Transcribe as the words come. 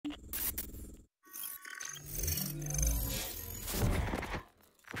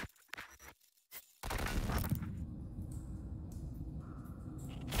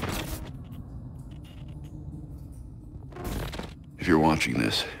you're watching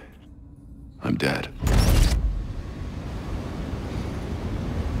this, I'm dead.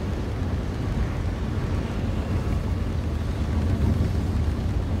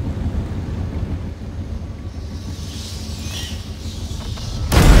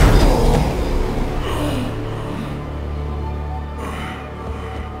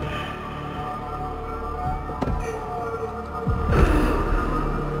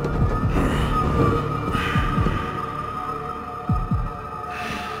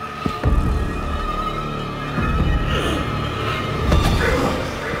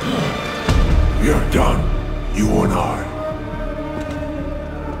 You're done, you and I.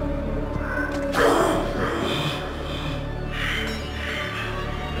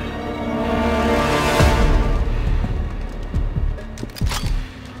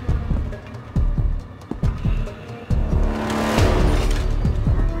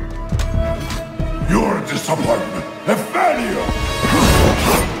 You're a disappointment, a failure!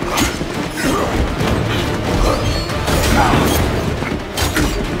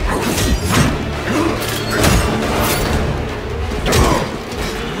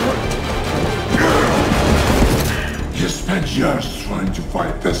 You spent years trying to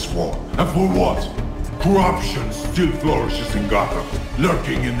fight this war, and for what? Corruption still flourishes in Gotham,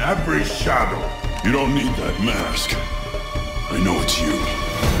 lurking in every shadow. You don't need that mask. I know it's you.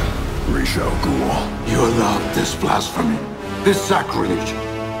 Ra's al Ghul. You allowed this blasphemy, this sacrilege.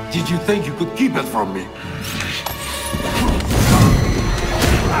 Did you think you could keep it from me?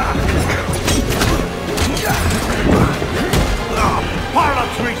 Parlor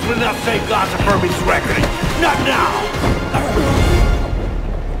tricks will not save Gotham from its reckoning. Not now!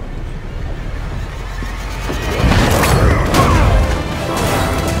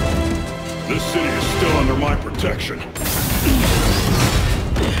 This city is still under my protection.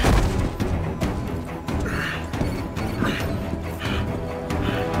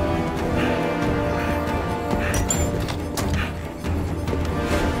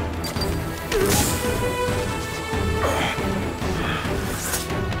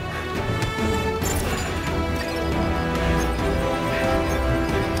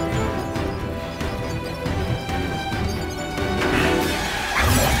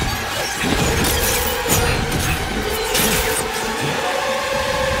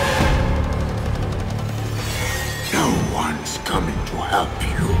 Coming to help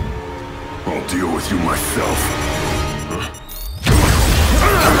you. I'll deal with you myself.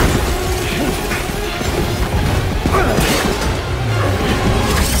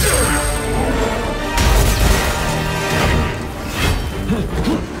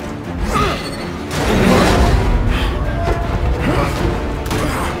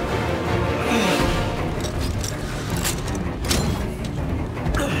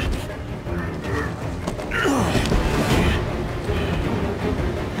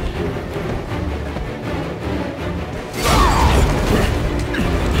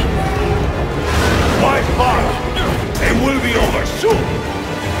 It will be over soon!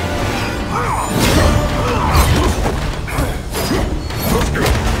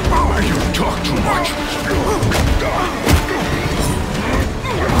 You talk too much.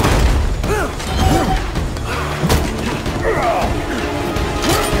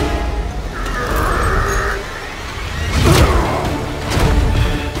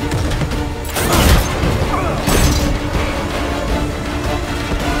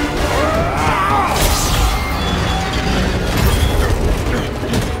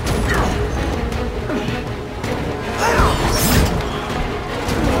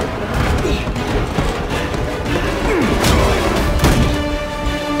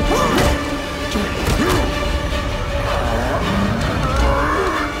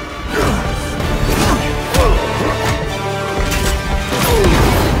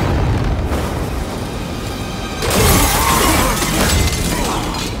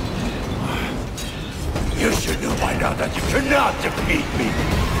 You should know by now that you cannot defeat me!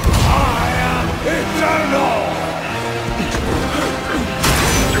 I am eternal!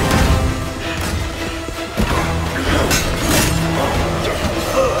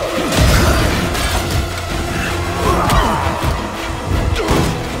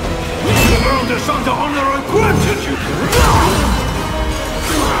 The world is under honor and gratitude!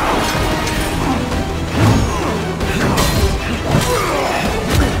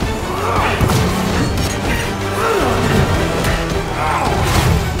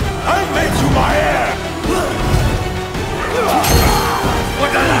 I made you my heir! What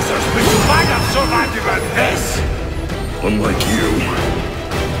the Lazarus will you might have survived even this? Unlike you,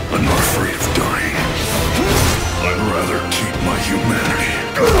 I'm not afraid of dying. I'd rather keep my humanity.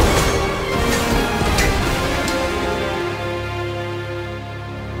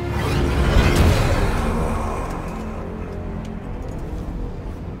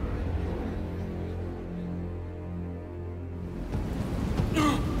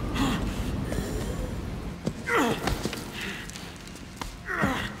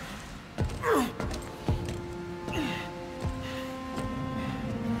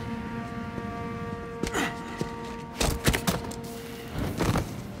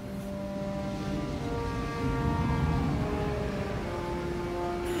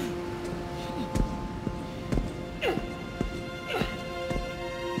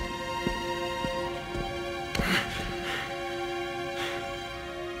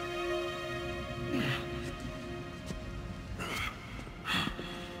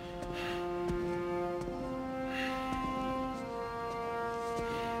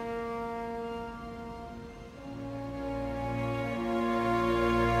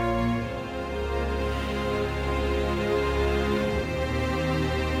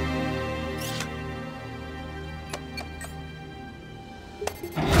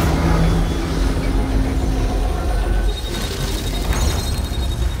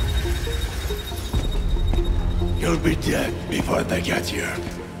 be dead before they get here.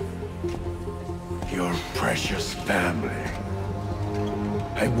 Your precious family.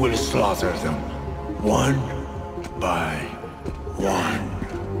 I will slaughter them, one by one.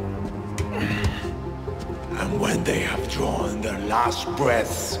 And when they have drawn their last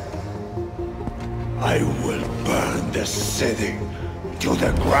breaths, I will burn the city to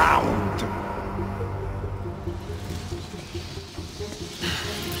the ground.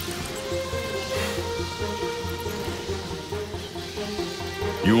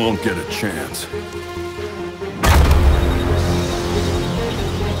 You won't get a chance.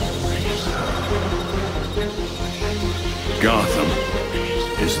 Gotham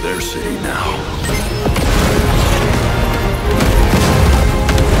is their city now.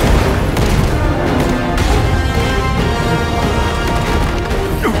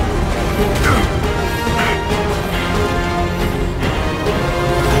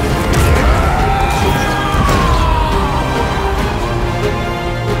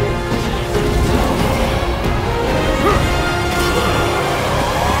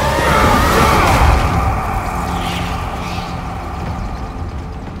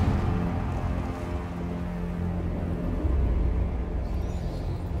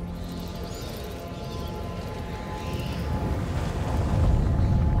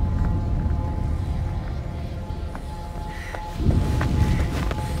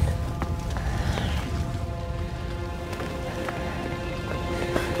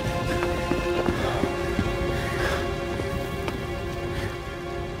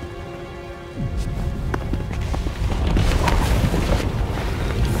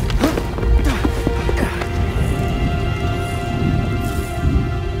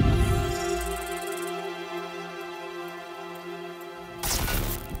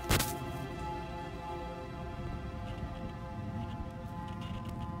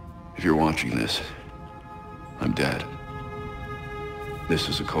 If you're watching this, I'm dead. This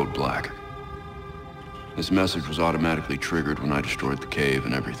is a code black. This message was automatically triggered when I destroyed the cave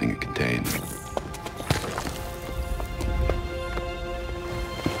and everything it contained.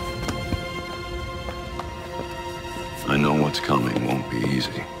 I know what's coming won't be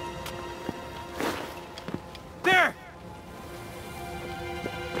easy. There!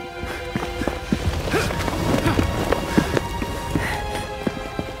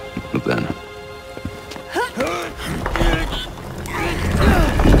 But then...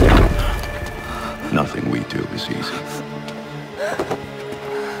 nothing we do is easy.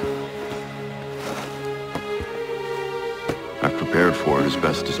 I've prepared for it as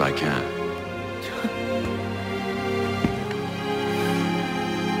best as I can.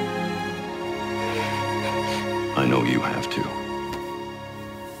 I know you have too.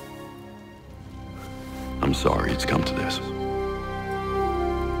 I'm sorry it's come to this.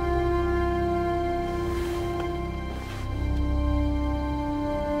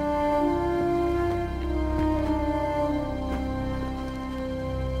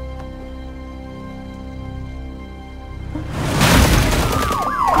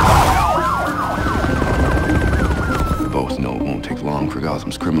 We both know it won't take long for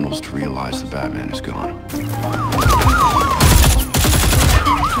Gotham's criminals to realize the Batman is gone.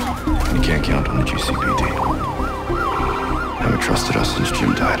 You can't count on the GCPD. Haven't trusted us since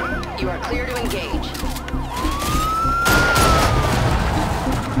Jim died. You are clear to engage.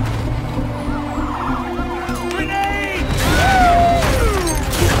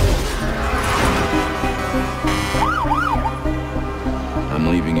 I'm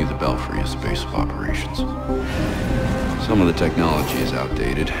leaving you the Belfry as the base of operations. Some of the technology is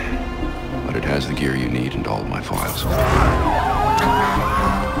outdated, but it has the gear you need and all of my files.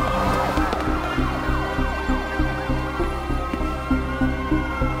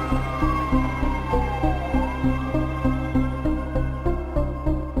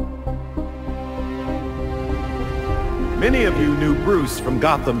 Many of you knew Bruce from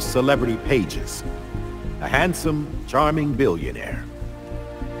Gotham's celebrity pages. A handsome, charming billionaire.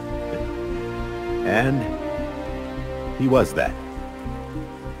 And he was that.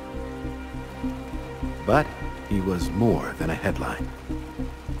 But he was more than a headline.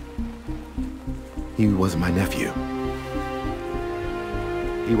 He was my nephew.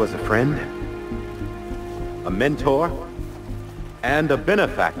 He was a friend, a mentor, and a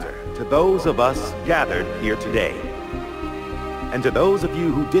benefactor to those of us gathered here today. And to those of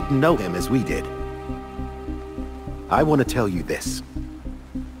you who didn't know him as we did, I want to tell you this.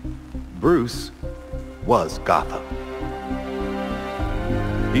 Bruce was Gotham.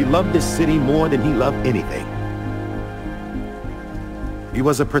 He loved this city more than he loved anything. He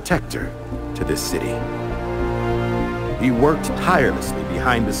was a protector to this city. He worked tirelessly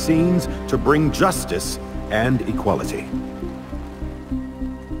behind the scenes to bring justice and equality.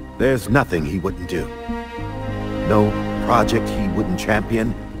 There's nothing he wouldn't do. No project he wouldn't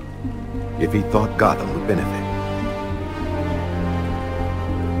champion if he thought Gotham would benefit.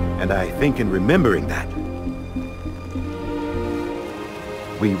 And I think in remembering that,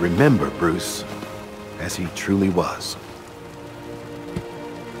 we remember Bruce as he truly was.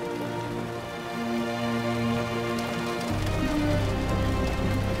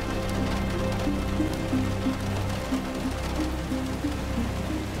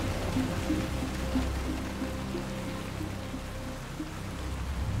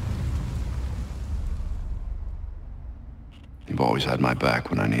 You've always had my back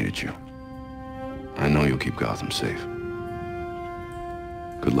when I needed you. I know you'll keep Gotham safe.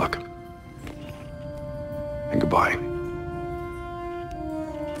 Good luck. And goodbye.